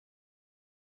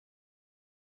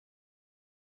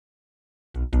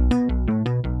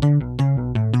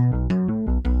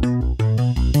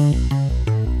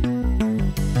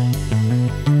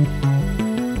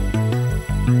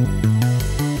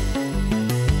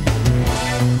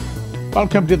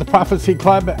Welcome to the Prophecy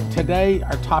Club. Today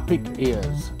our topic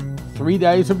is 3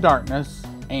 days of darkness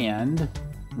and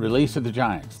release of the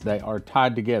giants. They are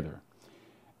tied together.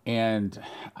 And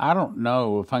I don't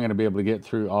know if I'm going to be able to get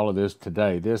through all of this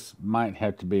today. This might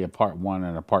have to be a part 1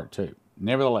 and a part 2.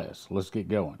 Nevertheless, let's get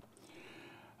going.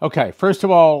 Okay, first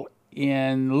of all,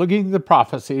 in looking at the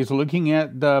prophecies, looking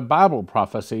at the Bible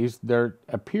prophecies, there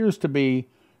appears to be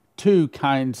 2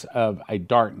 kinds of a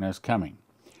darkness coming.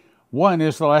 One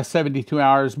is the last 72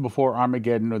 hours before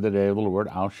Armageddon or the day of the Lord.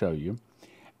 I'll show you.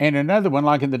 And another one,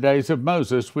 like in the days of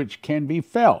Moses, which can be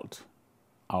felt.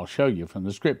 I'll show you from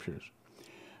the scriptures.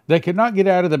 They could not get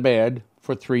out of the bed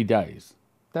for 3 days.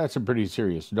 That's a pretty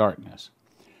serious darkness.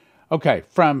 Okay,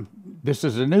 this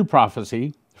is a new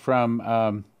prophecy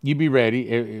from, you be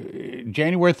ready,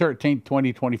 January 13th,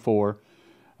 2024.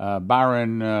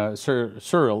 Byron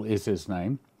Searle is his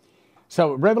name.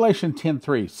 So Revelation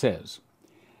 10:3 says,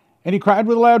 "And he cried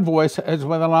with a loud voice, as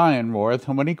when a lion roareth,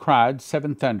 and when he cried,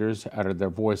 7 thunders uttered their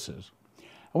voices.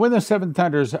 And when the 7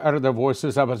 thunders uttered their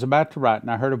voices, I was about to write, and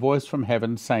I heard a voice from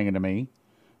heaven saying unto me,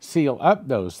 Seal up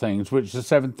those things which the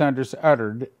 7 thunders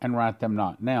uttered, and write them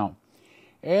not." Now,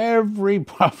 every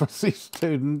prophecy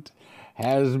student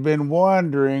has been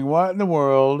wondering, what in the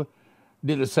world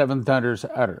did the 7 thunders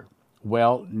utter?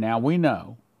 Well, now we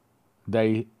know.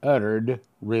 They uttered,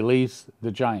 "Release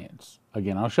the giants."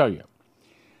 Again, I'll show you.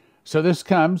 So this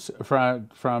comes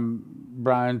from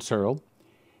Brian Searle.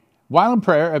 "While in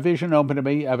prayer, a vision opened to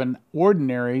me of an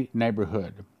ordinary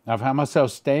neighborhood. I found myself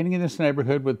standing in this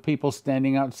neighborhood with people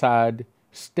standing outside,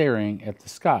 staring at the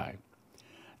sky.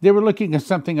 They were looking at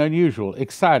something unusual,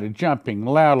 excited, jumping,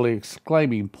 loudly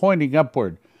exclaiming, pointing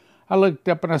upward. I looked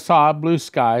up and I saw a blue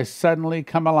sky suddenly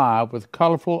come alive with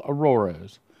colorful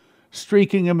auroras,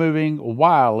 streaking and moving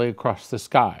wildly across the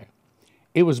sky.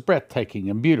 It was breathtaking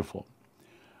and beautiful.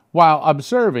 While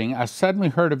observing, I suddenly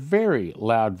heard a very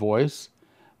loud voice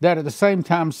that at the same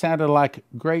time sounded like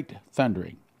great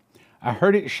thundering. I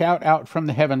heard it shout out from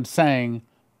the heavens, saying,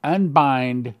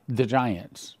 'Unbind the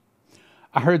giants.'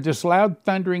 I heard this loud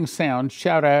thundering sound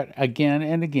shout out again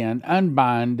and again,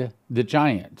 'Unbind the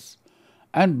giants.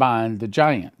 Unbind the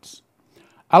giants.'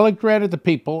 I looked around at the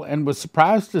people and was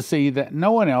surprised to see that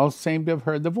no one else seemed to have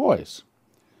heard the voice.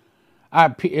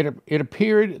 It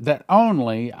appeared that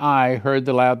only I heard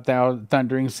the loud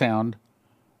thundering sound,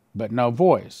 but no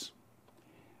voice.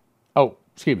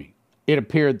 It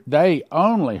appeared they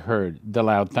only heard the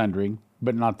loud thundering,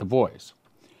 but not the voice.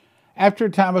 After a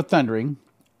time of thundering,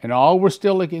 and all were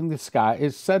still looking at the sky,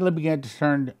 it suddenly began to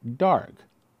turn dark,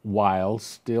 while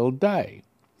still day.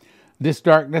 This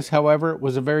darkness, however,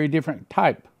 was a very different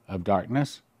type of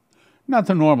darkness, not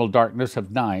the normal darkness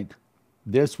of night.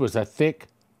 This was a thick,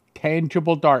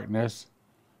 tangible darkness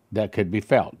that could be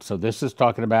felt." So this is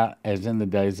talking about as in the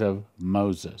days of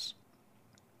Moses.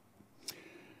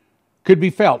 "Could be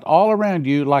felt all around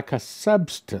you like a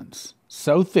substance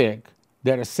so thick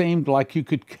that it seemed like you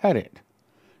could cut it.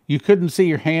 You couldn't see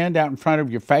your hand out in front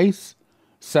of your face.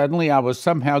 Suddenly I was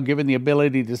somehow given the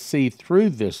ability to see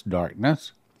through this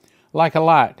darkness, like a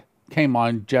light came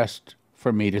on just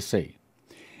for me to see.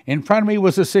 In front of me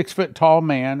was a 6-foot tall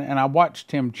man, and I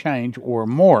watched him change or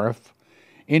morph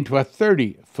into a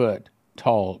 30-foot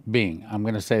tall being." I'm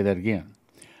going to say that again.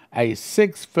 A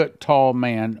 6-foot tall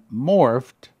man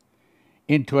morphed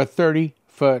into a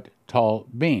 30-foot tall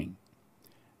being.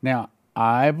 Now,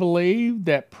 I believe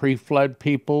that pre-flood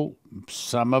people,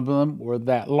 some of them were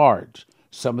that large.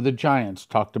 Some of the giants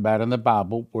talked about in the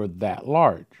Bible were that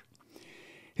large.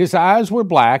 His eyes were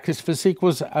black. His physique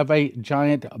was of a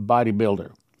giant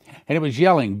bodybuilder. And it was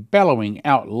yelling, bellowing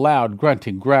out loud,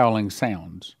 grunting, growling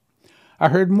sounds. I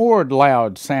heard more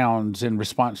loud sounds in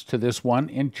response to this one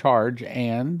in charge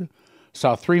and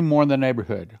saw 3 more in the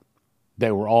neighborhood.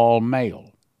 They were all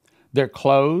male. Their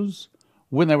clothes,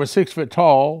 when they were 6 foot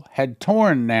tall, had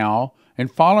torn now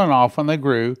and fallen off when they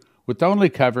grew, with only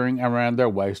covering around their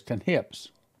waist and hips.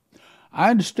 I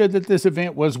understood that this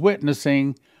event was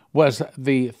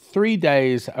the 3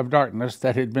 days of darkness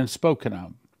that had been spoken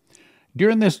of.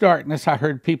 During this darkness, I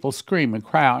heard people scream and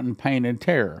cry out in pain and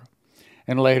terror,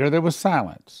 and later there was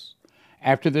silence.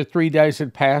 After the 3 days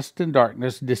had passed and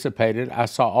darkness dissipated, I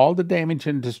saw all the damage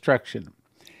and destruction.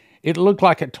 It looked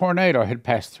like a tornado had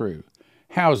passed through.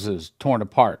 Houses torn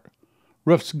apart,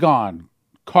 roofs gone,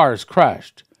 cars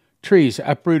crushed, trees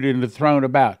uprooted and thrown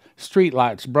about,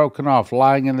 streetlights broken off,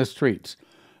 lying in the streets.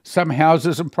 Some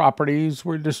houses and properties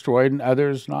were destroyed and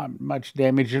others not much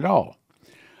damage at all.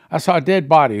 I saw dead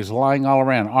bodies lying all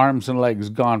around, arms and legs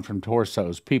gone from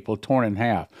torsos, people torn in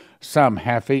half, some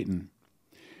half-eaten.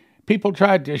 People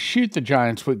tried to shoot the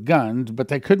giants with guns, but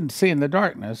they couldn't see in the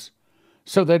darkness.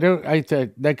 so they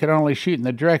could only shoot in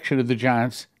the direction of the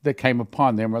giants that came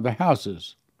upon them or their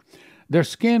houses. Their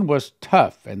skin was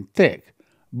tough and thick.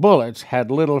 Bullets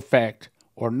had little effect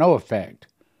or no effect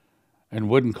and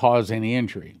wouldn't cause any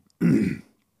injury.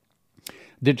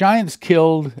 The giants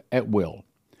killed at will,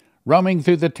 roaming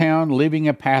through the town, leaving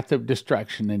a path of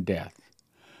destruction and death.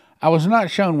 I was not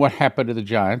shown what happened to the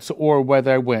giants or where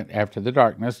they went after the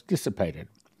darkness dissipated.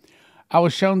 I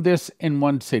was shown this in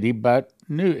one city, but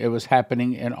knew it was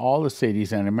happening in all the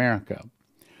cities in America.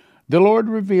 The Lord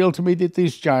revealed to me that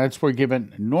these giants were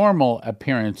given normal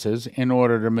appearances in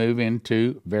order to move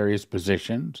into various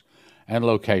positions and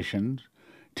locations,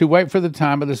 to wait for the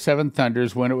time of the seven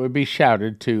thunders when it would be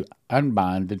shouted to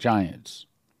unbind the giants.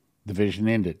 The vision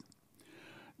ended.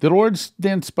 The Lord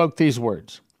then spoke these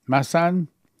words, "My son,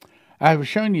 I have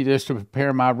shown you this to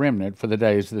prepare my remnant for the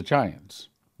days of the giants.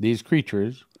 These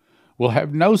creatures will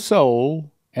have no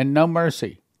soul and no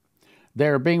mercy. They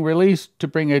are being released to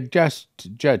bring a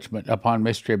just judgment upon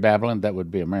Mystery Babylon," that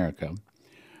would be America,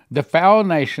 "the foul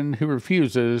nation who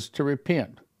refuses to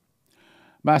repent.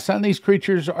 My son, these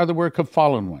creatures are the work of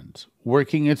fallen ones,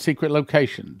 working in secret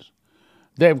locations.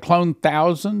 They have cloned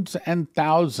thousands and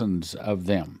thousands of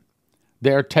them.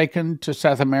 They are taken to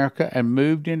South America and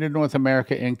moved into North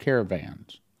America in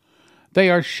caravans.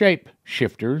 They are shape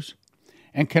shifters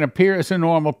and can appear as a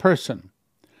normal person.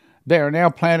 They are now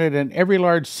planted in every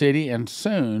large city and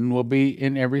soon will be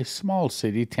in every small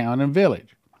city, town, and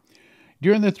village.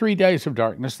 During the 3 days of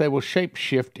darkness, they will shape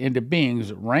shift into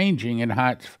beings ranging in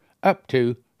height up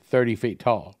to 30 feet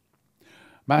tall.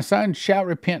 My son, shout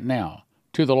repent now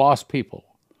to the lost people.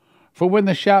 For when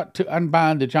the shout to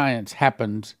unbind the giants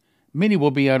happens, many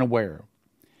will be unaware.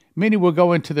 Many will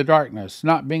go into the darkness,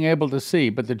 not being able to see,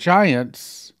 but the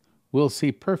giants will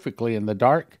see perfectly in the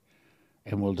dark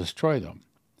and will destroy them.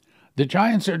 The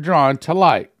giants are drawn to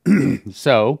light,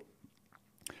 so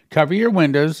cover your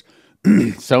windows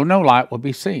so no light will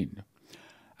be seen.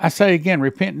 I say again,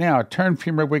 repent now, turn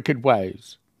from your wicked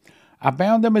ways. I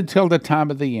bound them until the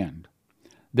time of the end.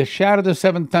 The shout of the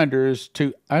seven thunders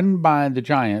to unbind the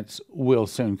giants will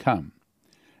soon come.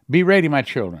 Be ready, my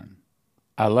children.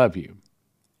 I love you.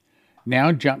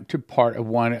 Now jump to part of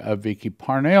one of Vicky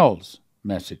Parnell's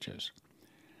messages.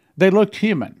 They looked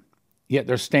human, yet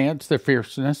their stance, their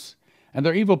fierceness, and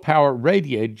their evil power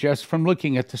radiated just from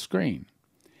looking at the screen.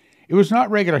 It was not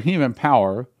regular human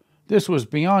power. This was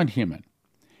beyond human.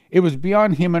 It was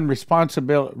beyond human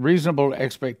reasonable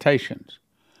expectations.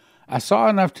 I saw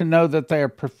enough to know that they are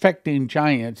perfecting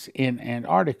giants in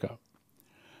Antarctica.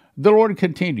 The Lord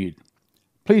continued,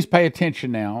 "Please pay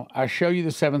attention now. I show you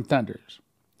the seven thunders."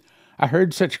 I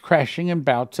heard such crashing and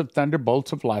bouts of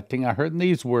thunderbolts of lightning. I heard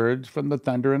these words from the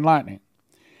thunder and lightning.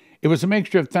 It was a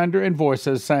mixture of thunder and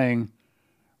voices saying,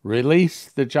 "Release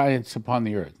the giants upon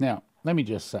the earth." Now, let me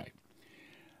just say,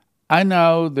 I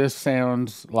know this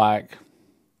sounds like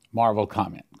Marvel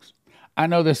Comics. I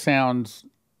know this sounds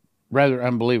rather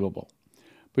unbelievable.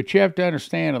 But you have to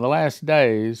understand, in the last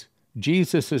days,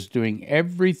 Jesus is doing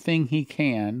everything he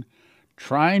can,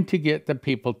 trying to get the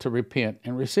people to repent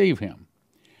and receive him.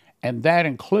 And that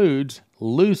includes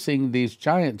loosing these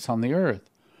giants on the earth.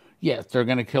 Yes, they're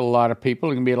going to kill a lot of people.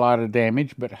 There's going to be a lot of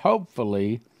damage. But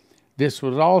hopefully, this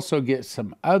will also get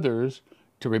some others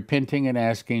to repenting and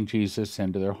asking Jesus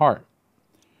into their heart.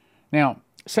 Now,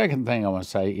 second thing I want to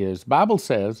say is, Bible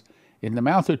says, in the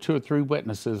mouth of 2 or 3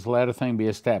 witnesses, let a thing be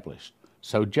established.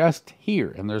 So just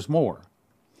here, and there's more,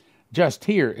 just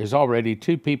here is already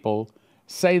 2 people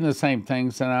saying the same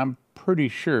things, and I'm pretty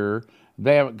sure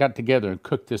they haven't got together and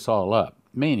cooked this all up,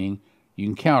 meaning you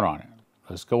can count on it.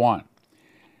 Let's go on.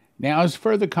 Now, as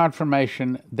further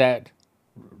confirmation that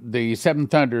the seven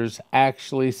thunders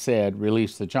actually said,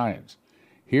 release the giants.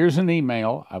 Here's an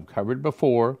email I've covered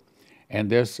before, and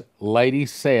this lady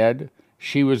said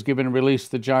she was given release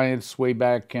the giants way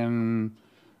back in,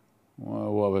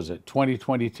 what was it,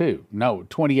 2022? No,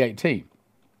 2018.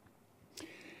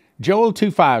 Joel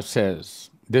 2:5 says,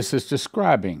 this is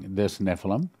describing this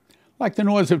Nephilim. Like the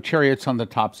noise of chariots on the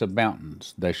tops of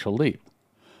mountains, they shall leap.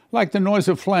 Like the noise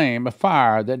of flame, a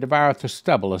fire that devoureth the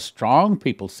stubble, a strong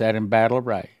people set in battle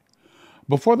array.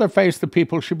 Before their face the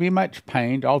people shall be much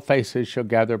pained, all faces shall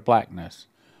gather blackness.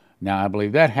 Now I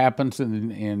believe that happens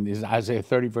in Isaiah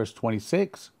 30, verse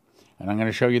 26, and I'm going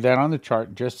to show you that on the chart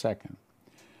in just a second.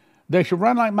 They shall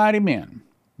run like mighty men.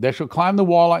 They shall climb the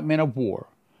wall like men of war.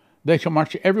 They shall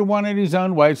march every one in his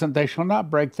own ways, and they shall not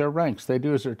break their ranks. They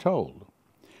do as they're told.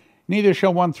 Neither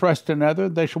shall one thrust another.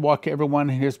 They shall walk every one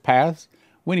in his paths.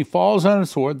 When he falls on a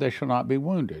sword, they shall not be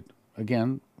wounded.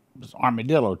 Again, it's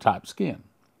armadillo-type skin.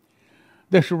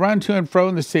 They shall run to and fro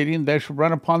in the city, and they shall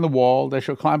run upon the wall, they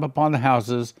shall climb upon the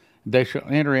houses, they shall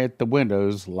enter at the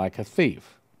windows like a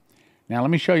thief. Now,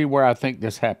 let me show you where I think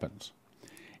this happens.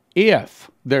 If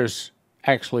there's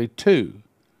actually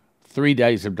 3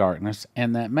 days of darkness,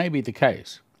 and that may be the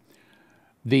case,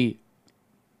 the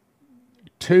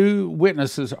 2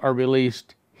 witnesses are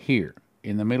released here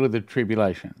in the middle of the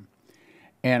tribulation.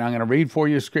 And I'm going to read for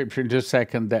you a scripture in just a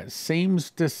second that seems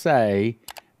to say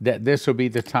that this will be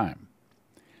the time.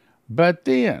 But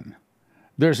then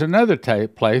there's another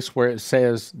place where it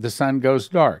says the sun goes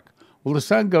dark. Well, the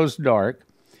sun goes dark.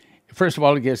 First of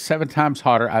all, it gets 7 times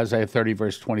hotter, Isaiah 30,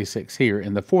 verse 26 here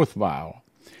in the 4th vial.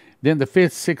 Then the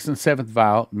 5th, 6th, and 7th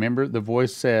vial, remember the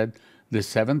voice said, the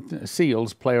 7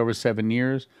 seals play over 7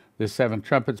 years, the 7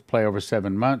 trumpets play over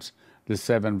 7 months, the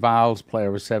 7 vials play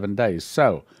over 7 days.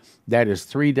 So that is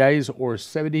 3 days or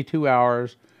 72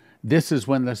 hours. This is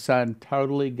when the sun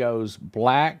totally goes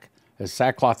black as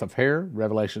sackcloth of hair,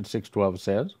 Revelation 6:12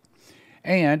 says.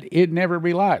 And it never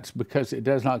relights because it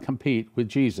does not compete with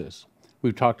Jesus.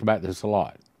 We've talked about this a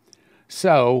lot.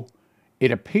 So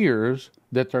it appears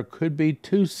that there could be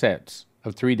 2 sets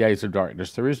of 3 days of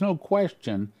darkness. There is no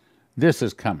question this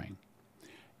is coming.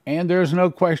 And there's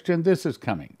no question this is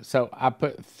coming. So I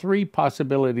put 3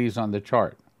 possibilities on the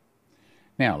chart.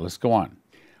 Now, let's go on.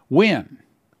 When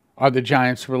are the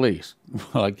giants released?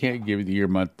 Well, I can't give you the year,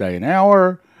 month, day, and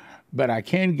hour, but I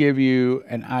can give you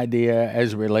an idea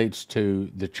as it relates to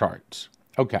the charts.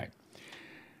 Okay.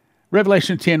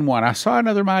 Revelation 10:1, I saw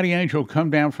another mighty angel come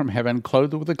down from heaven,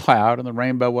 clothed with a cloud, and the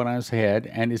rainbow on his head,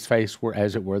 and his face were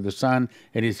as it were the sun,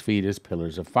 and his feet as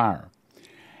pillars of fire.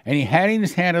 And he had in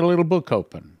his hand a little book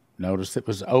open. Notice it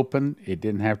was open. It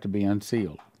didn't have to be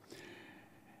unsealed.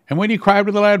 And when he cried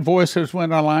with a loud voice, as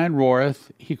when a lion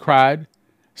roareth, he cried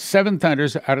 7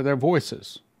 thunders out of their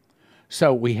voices.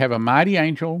 So we have a mighty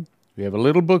angel, we have a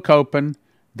little book open,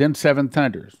 then 7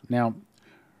 thunders. Now,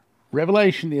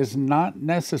 Revelation is not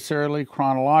necessarily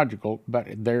chronological, but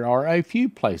there are a few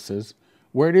places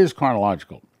where it is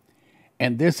chronological.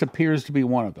 And this appears to be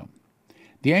one of them.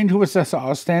 The angel which I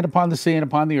saw stand upon the sea and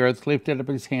upon the earth lifted up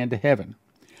his hand to heaven,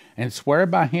 and swear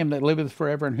by him that liveth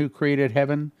forever, and who created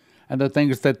heaven, and the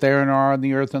things that therein are on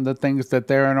the earth, and the things that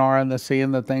therein are in the sea,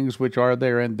 and the things which are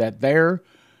therein, that there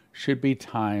should be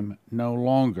time no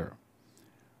longer.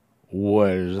 What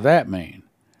does that mean?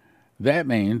 That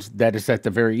means that it's at the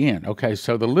very end. Okay,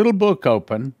 so the little book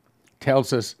open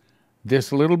tells us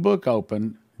this little book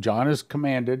open, John is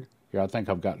commanded. Here, I think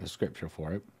I've got the scripture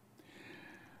for it.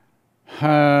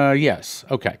 Yes,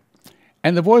 okay.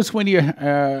 And the voice when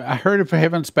I heard it from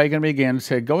heaven spake unto me again,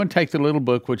 said, go and take the little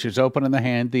book which is open in the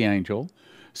hand of the angel.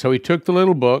 So he took the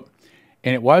little book,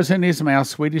 and it was in his mouth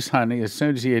sweet as honey. As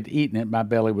soon as he had eaten it, my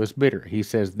belly was bitter. He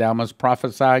says, thou must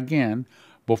prophesy again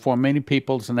before many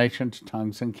peoples, nations,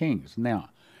 tongues, and kings. Now,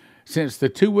 since the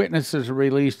 2 witnesses are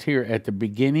released here at the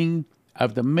beginning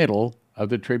of the middle of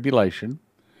the tribulation,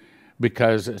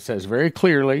 because it says very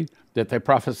clearly that they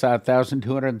prophesied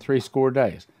 1,260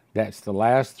 days. That's the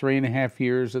last 3.5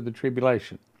 years of the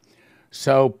tribulation.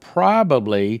 So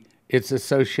probably it's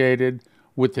associated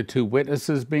with the 2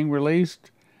 witnesses being released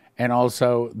and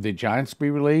also the giants be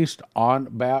released on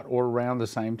about or around the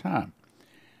same time.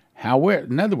 However,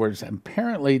 in other words,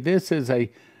 apparently this is a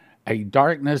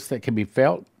darkness that can be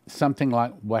felt, something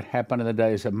like what happened in the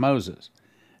days of Moses.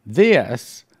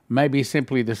 This may be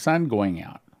simply the sun going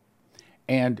out.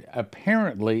 And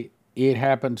apparently it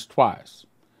happens twice.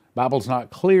 Bible's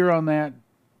not clear on that,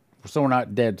 so we're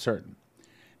not dead certain.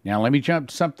 Now let me jump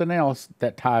to something else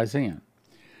that ties in.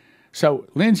 So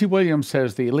Lindsey Williams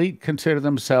says the elite consider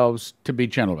themselves to be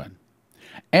gentlemen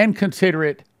and consider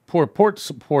it poor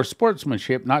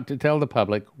sportsmanship not to tell the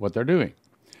public what they're doing.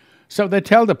 So they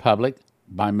tell the public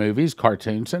by movies,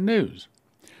 cartoons, and news.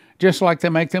 Just like they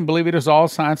make them believe it is all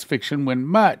science fiction when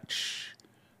much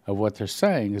of what they're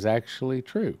saying is actually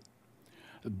true.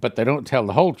 But they don't tell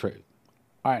the whole truth.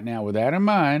 All right, now with that in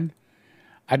mind,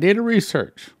 I did a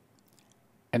research.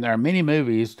 And there are many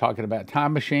movies talking about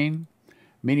time machine,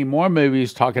 many more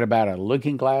movies talking about a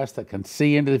looking glass that can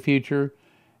see into the future,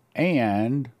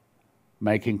 and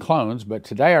making clones. But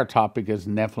today our topic is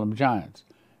Nephilim giants.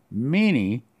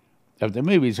 Many of the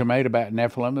movies are made about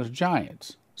Nephilim as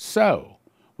giants. So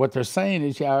what they're saying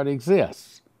is, yeah, it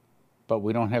exists, but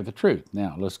we don't have the truth.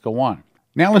 Now let's go on.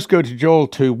 Now let's go to Joel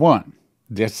 2:1.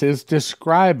 This is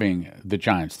describing the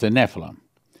giants, the Nephilim.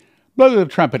 Blow the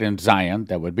trumpet in Zion,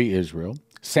 that would be Israel.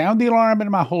 Sound the alarm in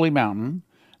my holy mountain.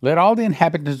 Let all the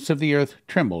inhabitants of the earth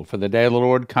tremble, for the day of the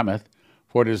Lord cometh,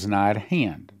 for it is nigh at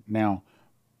hand. Now,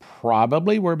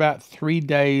 probably we're about 3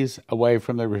 days away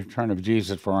from the return of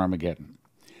Jesus for Armageddon.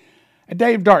 A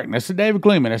day of darkness, a day of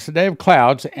gloominess, a day of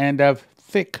clouds, and of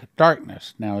thick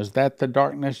darkness. Now, is that the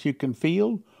darkness you can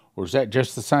feel, or is that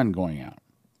just the sun going out?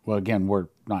 Well, again, we're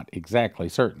not exactly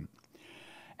certain.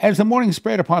 As the morning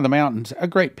spread upon the mountains, a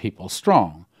great people,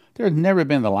 strong. There has never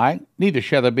been the like, neither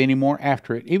shall there be any more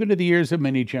after it, even to the years of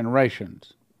many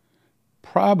generations.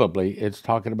 Probably it's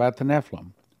talking about the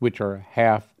Nephilim, which are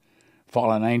half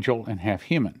fallen angel and half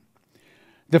human.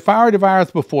 The fire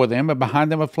devoureth before them, and behind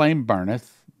them a flame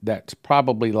burneth. That's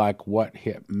probably like what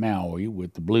hit Maui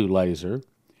with the blue laser.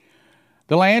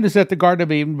 The land is at the Garden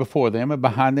of Eden before them, and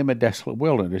behind them a desolate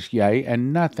wilderness, yea,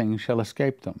 and nothing shall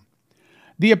escape them.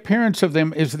 The appearance of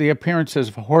them is the appearances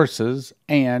of horses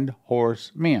and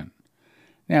horsemen.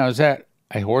 Now, is that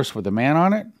a horse with a man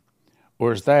on it?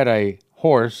 Or is that a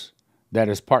horse that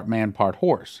is part man, part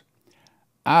horse?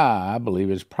 I believe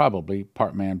it's probably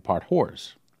part man, part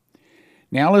horse.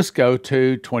 Now let's go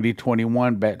to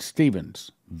 2021 Bet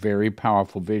Stevens. Very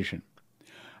powerful vision.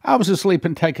 I was asleep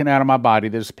and taken out of my body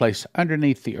that is placed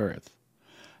underneath the earth.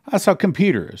 I saw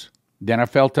computers. Then I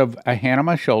felt of a hand on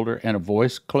my shoulder and a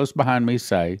voice close behind me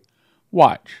say,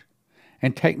 "Watch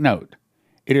and take note.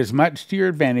 It is much to your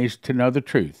advantage to know the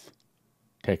truth.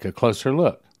 Take a closer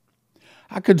look."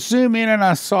 I could zoom in and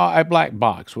I saw a black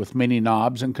box with many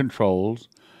knobs and controls.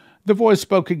 The voice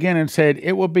spoke again and said,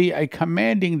 "It will be a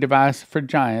commanding device for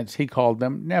giants." He called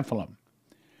them Nephilim.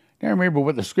 Now remember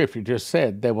what the scripture just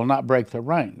said. They will not break their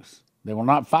ranks. They will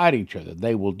not fight each other.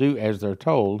 They will do as they're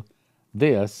told.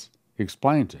 This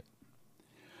explains it.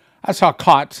 I saw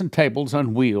cots and tables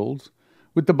on wheels.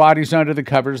 With the bodies under the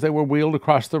covers, they were wheeled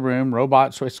across the room.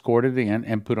 Robots were escorted in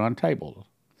and put on tables.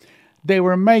 They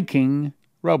were making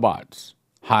robots,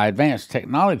 high advanced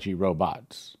technology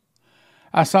robots.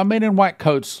 I saw men in white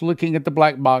coats looking at the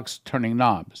black box, turning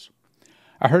knobs.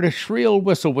 I heard a shrill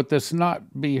whistle with this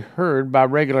not be heard by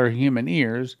regular human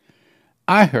ears.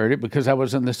 I heard it because I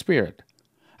was in the spirit.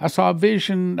 I saw a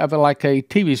vision of like a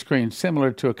TV screen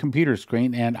similar to a computer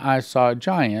screen, and I saw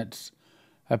giants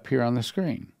appear on the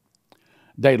screen.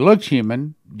 They looked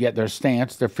human, yet their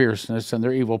stance, their fierceness, and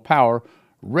their evil power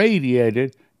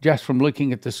radiated just from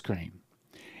looking at the screen.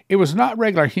 It was not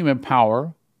regular human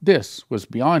power. This was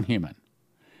beyond human.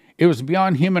 It was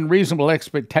beyond human reasonable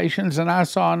expectations, and I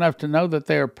saw enough to know that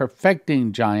they are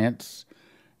perfecting giants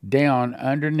down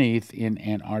underneath in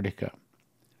Antarctica.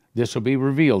 This will be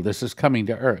revealed. This is coming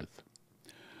to Earth.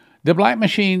 The black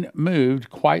machine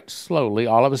moved quite slowly.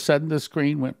 All of a sudden, the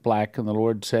screen went black, and the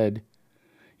Lord said,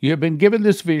 "You have been given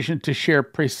this vision to share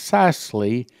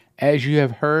precisely as you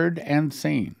have heard and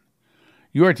seen.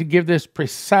 You are to give this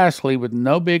precisely with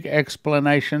no big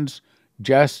explanations,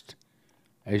 just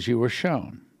as you were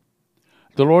shown."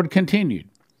 The Lord continued,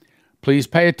 "Please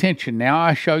pay attention. Now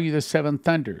I show you the seven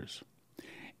thunders."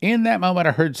 In that moment,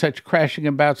 I heard such crashing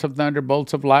and bouts of thunder,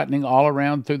 bolts of lightning all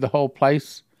around through the whole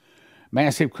place.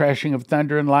 Massive crashing of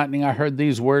thunder and lightning. I heard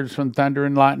these words from thunder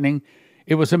and lightning.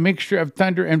 It was a mixture of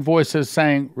thunder and voices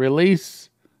saying, "Release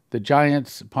the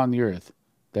giants upon the earth."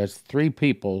 That's three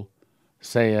people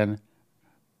saying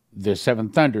the seven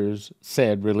thunders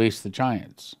said, "Release the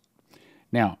giants."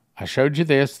 Now, I showed you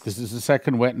this. This is the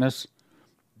second witness,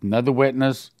 another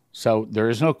witness. So there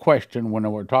is no question when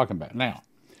we're talking about it. Now,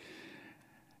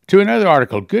 to another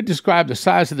article, Good described the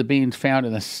size of the beings found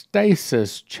in the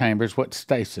stasis chambers. What's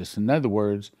stasis? In other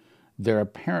words, they're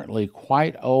apparently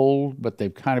quite old, but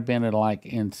they've kind of been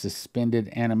in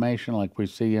suspended animation like we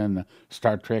see in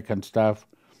Star Trek and stuff,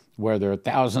 where they're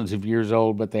thousands of years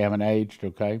old, but they haven't aged,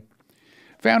 okay?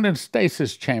 Found in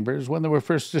stasis chambers when they were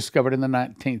first discovered in the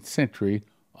 19th century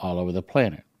all over the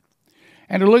planet.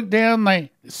 And to look down,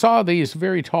 they saw these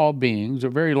very tall beings, or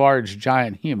very large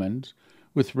giant humans,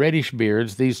 with reddish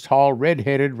beards. These tall,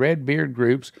 red-headed, red-beard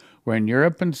groups were in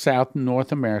Europe and South and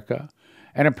North America.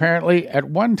 And apparently, at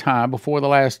one time before the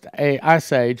last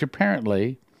ice age,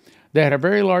 apparently, they had a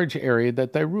very large area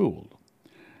that they ruled.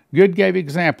 Good gave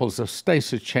examples of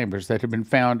stasis chambers that had been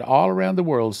found all around the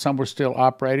world. Some were still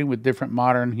operating with different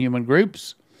modern human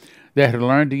groups that had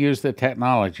learned to use the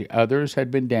technology. Others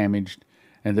had been damaged,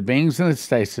 and the beings in the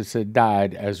stasis had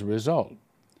died as a result.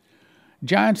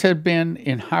 Giants had been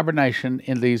in hibernation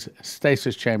in these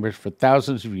stasis chambers for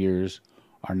thousands of years,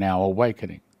 are now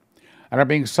awakening, and are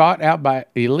being sought out by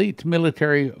elite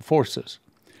military forces.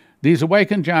 These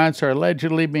awakened giants are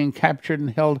allegedly being captured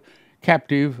and held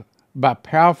captive by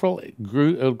powerful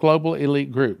global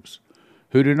elite groups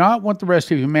who do not want the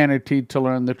rest of humanity to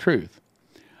learn the truth.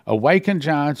 Awakened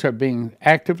giants are being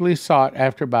actively sought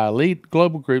after by elite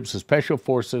global groups of special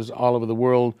forces all over the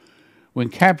world. When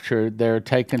captured, they are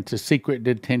taken to secret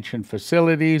detention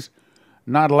facilities.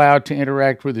 not allowed to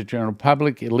interact with the general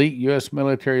public. Elite U.S.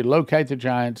 military locate the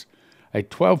giants. A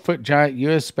 12-foot giant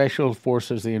U.S. Special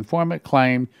Forces, the informant,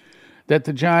 claimed that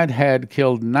the giant had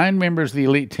killed 9 members of the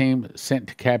elite team sent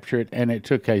to capture it, and it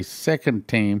took a second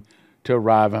team to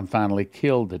arrive and finally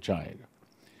kill the giant.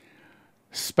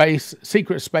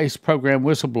 Secret Space Program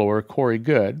whistleblower Corey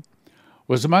Good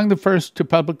was among the first to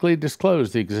publicly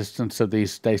disclose the existence of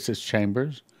these stasis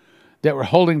chambers that were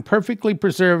holding perfectly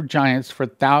preserved giants for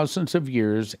thousands of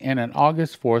years in an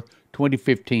August 4th,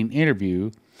 2015 interview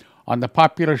on the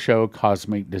popular show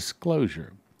Cosmic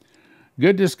Disclosure.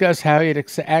 Good discussed how he had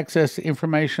accessed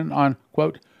information on,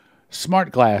 quote,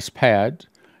 smart glass pads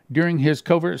during his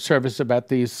covert service about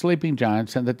these sleeping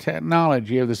giants and the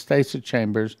technology of the stasis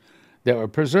chambers that were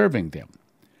preserving them.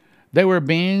 They were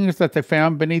beings that they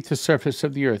found beneath the surface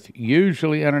of the earth,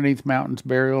 usually underneath mountains,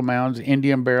 burial mounds,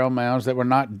 Indian burial mounds that were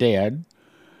not dead,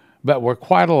 but were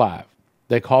quite alive.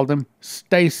 They called them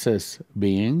stasis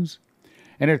beings,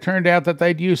 and it turned out that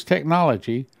they'd used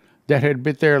technology that had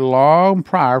been there long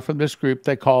prior from this group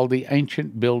they called the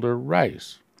Ancient Builder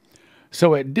Race.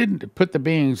 So it didn't put the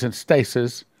beings in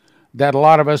stasis that a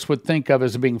lot of us would think of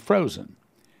as being frozen,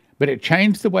 but it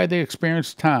changed the way they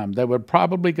experienced time. They would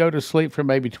probably go to sleep for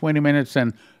maybe 20 minutes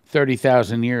and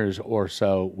 30,000 years or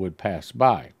so would pass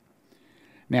by.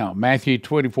 Now, Matthew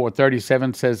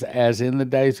 24:37 says, as in the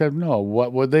days of Noah.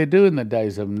 What would they do in the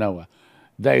days of Noah?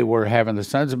 They were having the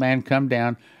sons of man come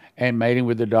down and mating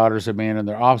with the daughters of men, and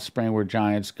their offspring were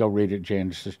giants. Go read it,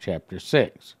 Genesis chapter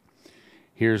 6.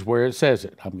 Here's where it says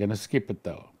it. I'm going to skip it,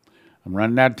 though. I'm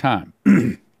running out of time.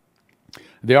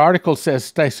 The article says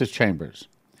stasis chambers.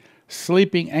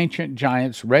 Sleeping ancient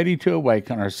giants ready to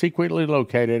awaken are secretly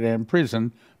located and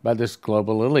imprisoned by this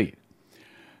global elite.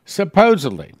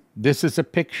 Supposedly, this is a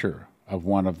picture of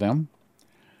one of them.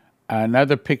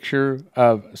 Another picture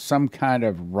of some kind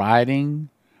of writing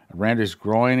around his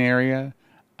groin area.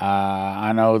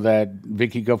 I know that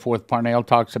Vicky Goforth Parnell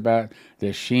talks about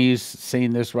that she's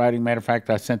seen this writing. Matter of fact,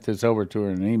 I sent this over to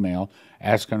her in an email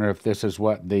asking her if this is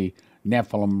what the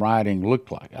Nephilim writing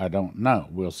looked like. I don't know.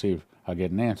 We'll see if I'll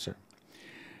get an answer.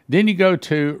 Then you go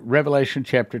to Revelation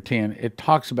chapter 10. It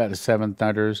talks about the 7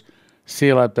 thunders.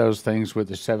 Seal up those things with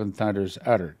the 7 thunders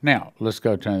uttered. Now, let's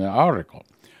go to the article.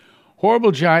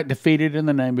 Horrible giant defeated in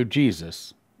the name of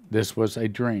Jesus. This was a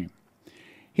dream.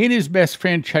 He and his best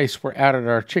friend Chase were out at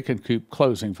our chicken coop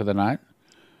closing for the night.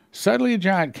 Suddenly a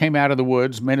giant came out of the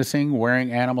woods, menacing,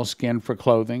 wearing animal skin for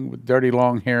clothing, with dirty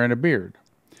long hair and a beard.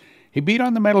 He beat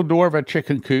on the metal door of our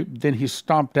chicken coop, then he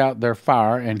stomped out their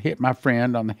fire and hit my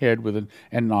friend on the head with it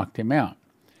and knocked him out.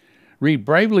 Reed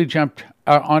bravely jumped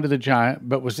onto the giant,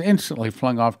 but was instantly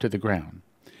flung off to the ground.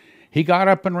 He got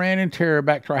up and ran in terror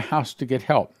back to our house to get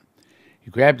help. He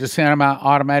grabbed a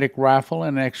semi-automatic rifle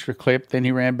and an extra clip. Then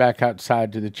he ran back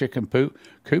outside to the chicken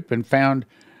coop and found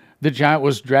the giant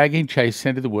was dragging Chase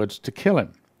into the woods to kill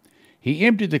him. He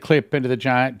emptied the clip into the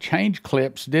giant, changed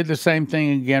clips, did the same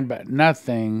thing again, but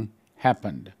nothing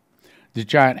happened. The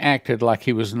giant acted like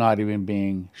he was not even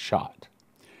being shot.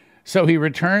 So he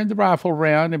returned the rifle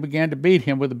round and began to beat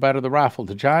him with the butt of the rifle.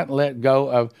 The giant let go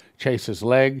of Chase's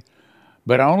leg,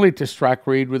 but only to strike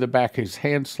Reed with the back of his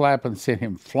hand slap and send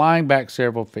him flying back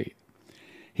several feet.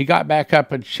 He got back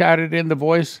up and shouted in the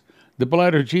voice, "The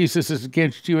blood of Jesus is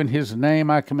against you. In his name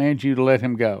I command you to let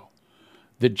him go."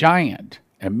 The giant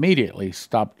immediately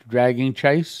stopped dragging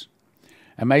Chase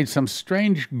and made some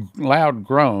strange loud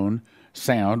groan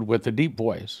sound with a deep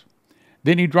voice.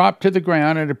 Then he dropped to the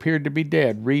ground and appeared to be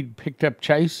dead. Reed picked up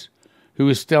Chase, who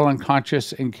was still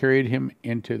unconscious, and carried him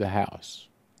into the house.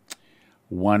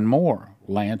 One more,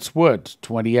 Lance Woods,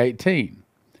 2018,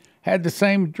 had the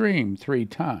same dream 3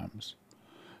 times.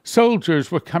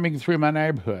 Soldiers were coming through my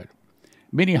neighborhood.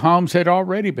 Many homes had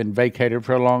already been vacated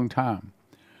for a long time.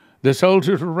 The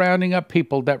soldiers were rounding up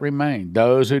people that remained.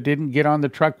 Those who didn't get on the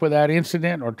truck without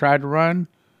incident or tried to run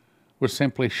were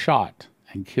simply shot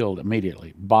and killed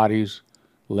immediately. Bodies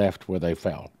left where they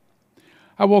fell.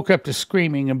 I woke up to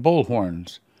screaming and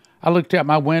bullhorns. I looked out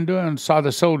my window and saw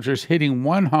the soldiers hitting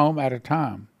one home at a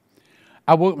time.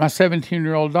 I woke my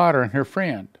 17-year-old daughter and her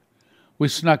friend. We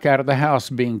snuck out of the house,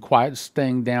 being quiet,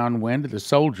 staying downwind. The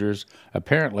soldiers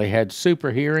apparently had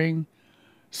super hearing,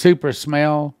 super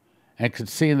smell, and could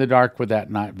see in the dark without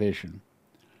night vision.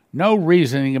 No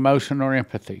reasoning, emotion, or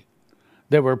empathy.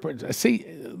 The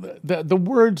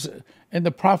words and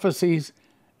the prophecies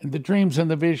and the dreams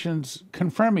and the visions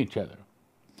confirm each other.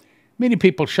 Many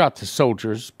people shot the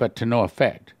soldiers, but to no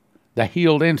effect. They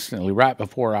healed instantly right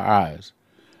before our eyes.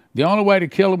 The only way to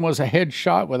kill them was a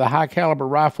headshot with a high-caliber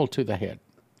rifle to the head.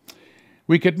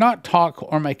 We could not talk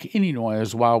or make any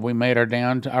noise while we made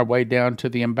our way down to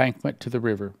the embankment to the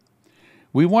river.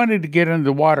 We wanted to get into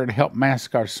the water to help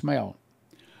mask our smell.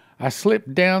 I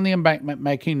slipped down the embankment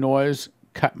making noise,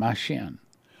 cut my shin.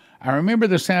 I remember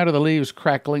the sound of the leaves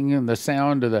crackling and the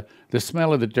sound of the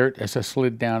smell of the dirt as I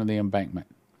slid down the embankment.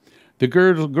 The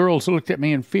girls looked at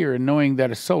me in fear, and knowing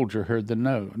that a soldier heard the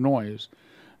noise.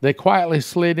 They quietly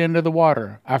slid into the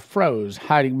water. I froze,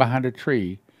 hiding behind a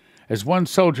tree, as one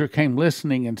soldier came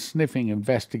listening and sniffing,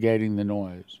 investigating the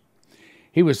noise.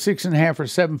 He was 6.5 or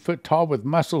 7 foot tall, with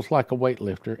muscles like a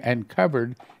weightlifter, and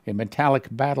covered in metallic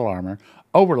battle armor,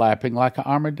 overlapping like an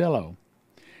armadillo.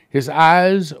 His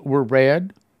eyes were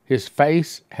red. His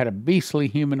face had a beastly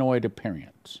humanoid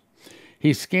appearance.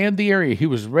 He scanned the area. He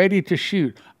was ready to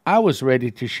shoot. I was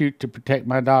ready to shoot to protect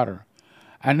my daughter.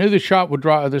 I knew the shot would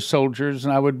draw other soldiers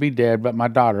and I would be dead, but my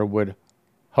daughter would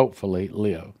hopefully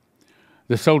live.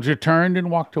 The soldier turned and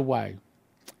walked away.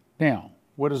 Now,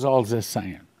 what is all this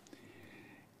saying?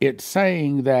 It's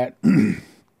saying that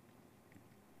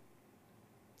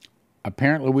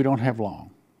apparently we don't have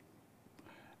long.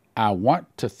 I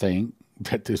want to think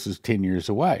that this is 10 years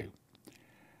away.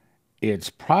 It's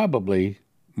probably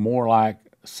more like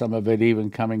some of it even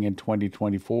coming in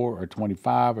 2024 or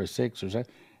 25 or 6 or 7.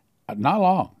 Not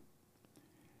long.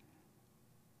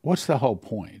 What's the whole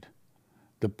point?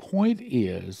 The point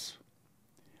is,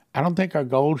 I don't think our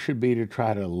goal should be to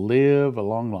try to live a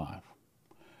long life.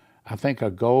 I think our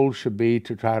goal should be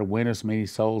to try to win as many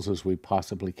souls as we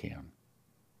possibly can.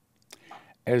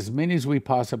 As many as we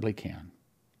possibly can.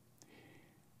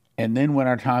 And then when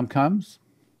our time comes,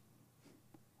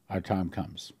 our time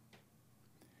comes.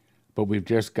 But we've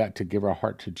just got to give our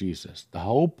heart to Jesus. The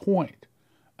whole point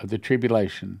of the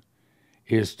tribulation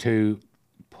is to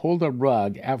pull the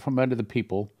rug out from under the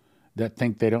people that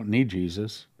think they don't need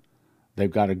Jesus. They've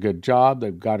got a good job.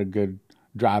 They've got a good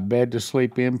dry bed to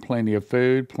sleep in, plenty of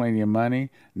food, plenty of money,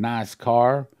 nice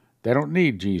car. They don't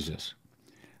need Jesus.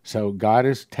 So God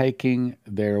is taking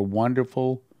their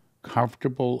wonderful,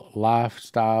 comfortable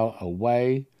lifestyle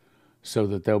away so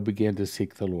that they'll begin to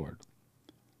seek the Lord.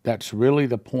 That's really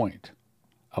the point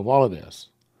of all of this.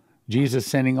 Jesus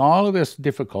sending all of this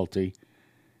difficulty.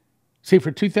 See,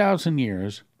 for 2,000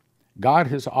 years, God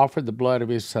has offered the blood of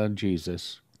his son,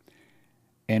 Jesus.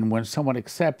 And when someone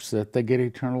accepts it, they get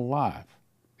eternal life.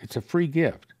 It's a free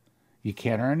gift. You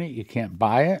can't earn it. You can't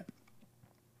buy it.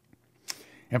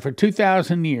 And for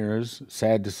 2,000 years,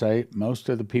 sad to say, most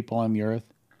of the people on the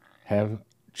earth have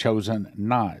chosen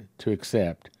not to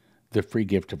accept the free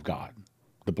gift of God,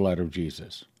 the blood of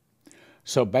Jesus.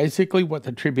 So basically what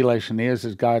the tribulation is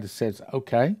God says,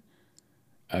 okay,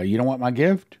 you don't want my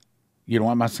gift? You don't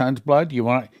want my son's blood?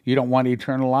 You don't want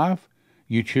eternal life?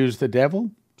 You choose the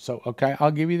devil? So, okay,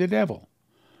 I'll give you the devil.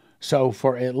 So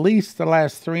for at least the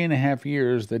last 3.5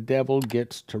 years, the devil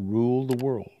gets to rule the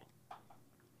world.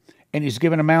 And he's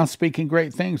given a mouth speaking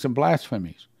great things and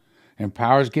blasphemies. And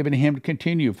power is given to him to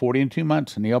continue 40 and 2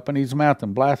 months. And he opened his mouth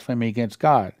and blasphemy against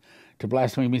God, to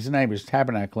blaspheme his neighbor's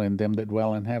tabernacle in them that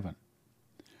dwell in heaven.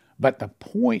 But the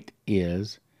point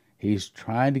is, he's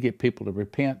trying to get people to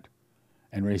repent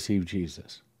and receive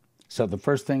Jesus. So the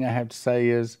first thing I have to say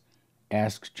is,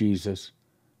 ask Jesus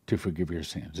to forgive your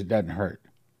sins. It doesn't hurt.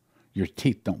 Your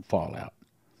teeth don't fall out.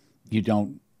 You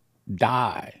don't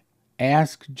die.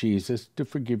 Ask Jesus to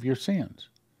forgive your sins.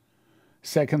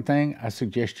 Second thing, I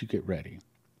suggest you get ready.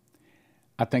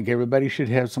 I think everybody should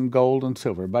have some gold and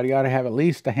silver. Everybody ought to have at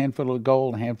least a handful of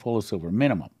gold and a handful of silver,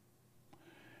 minimum.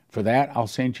 For that, I'll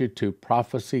send you to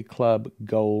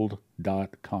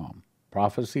prophecyclubgold.com.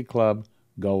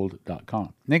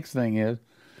 prophecyclubgold.com. Next thing is,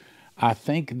 I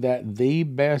think that the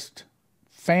best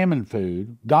famine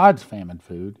food, God's famine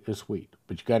food, is wheat.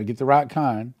 But you got to get the right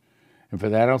kind. And for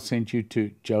that, I'll send you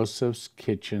to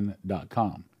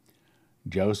josephskitchen.com.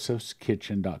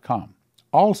 josephskitchen.com.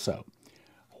 Also,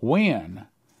 when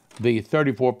the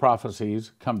 34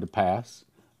 prophecies come to pass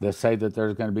that say that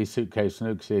there's going to be suitcase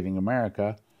nukes hitting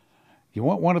America, you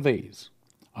want one of these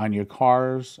on your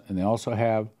cars, and they also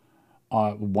have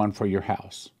one for your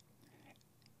house.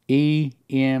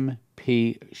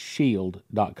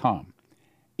 EMPShield.com.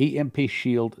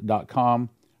 EMPShield.com,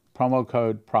 promo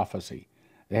code prophecy.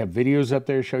 They have videos up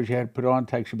there, shows you how to put it on. It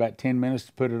takes you about 10 minutes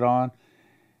to put it on.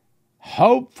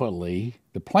 Hopefully,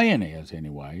 the plan is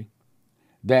anyway,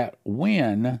 that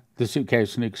when the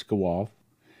suitcase nukes go off,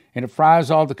 and it fries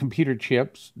all the computer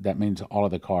chips, that means all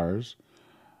of the cars,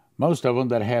 most of them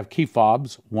that have key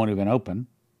fobs won't even open.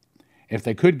 If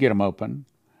they could get them open,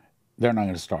 they're not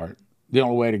going to start. The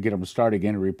only way to get them to start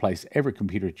again is to replace every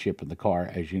computer chip in the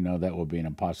car. As you know, that will be an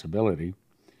impossibility.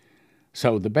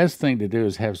 So the best thing to do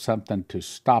is have something to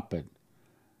stop it.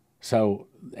 So,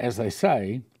 as they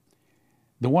say,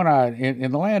 in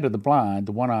the land of the blind,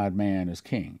 the one-eyed man is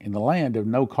king. In the land of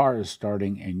no car is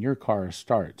starting and your car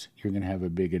starts, you're going to have a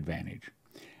big advantage.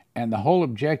 And the whole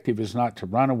objective is not to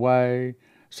run away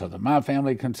so that my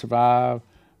family can survive,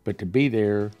 but to be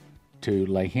there to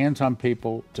lay hands on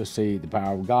people, to see the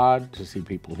power of God, to see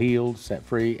people healed, set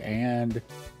free, and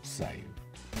saved.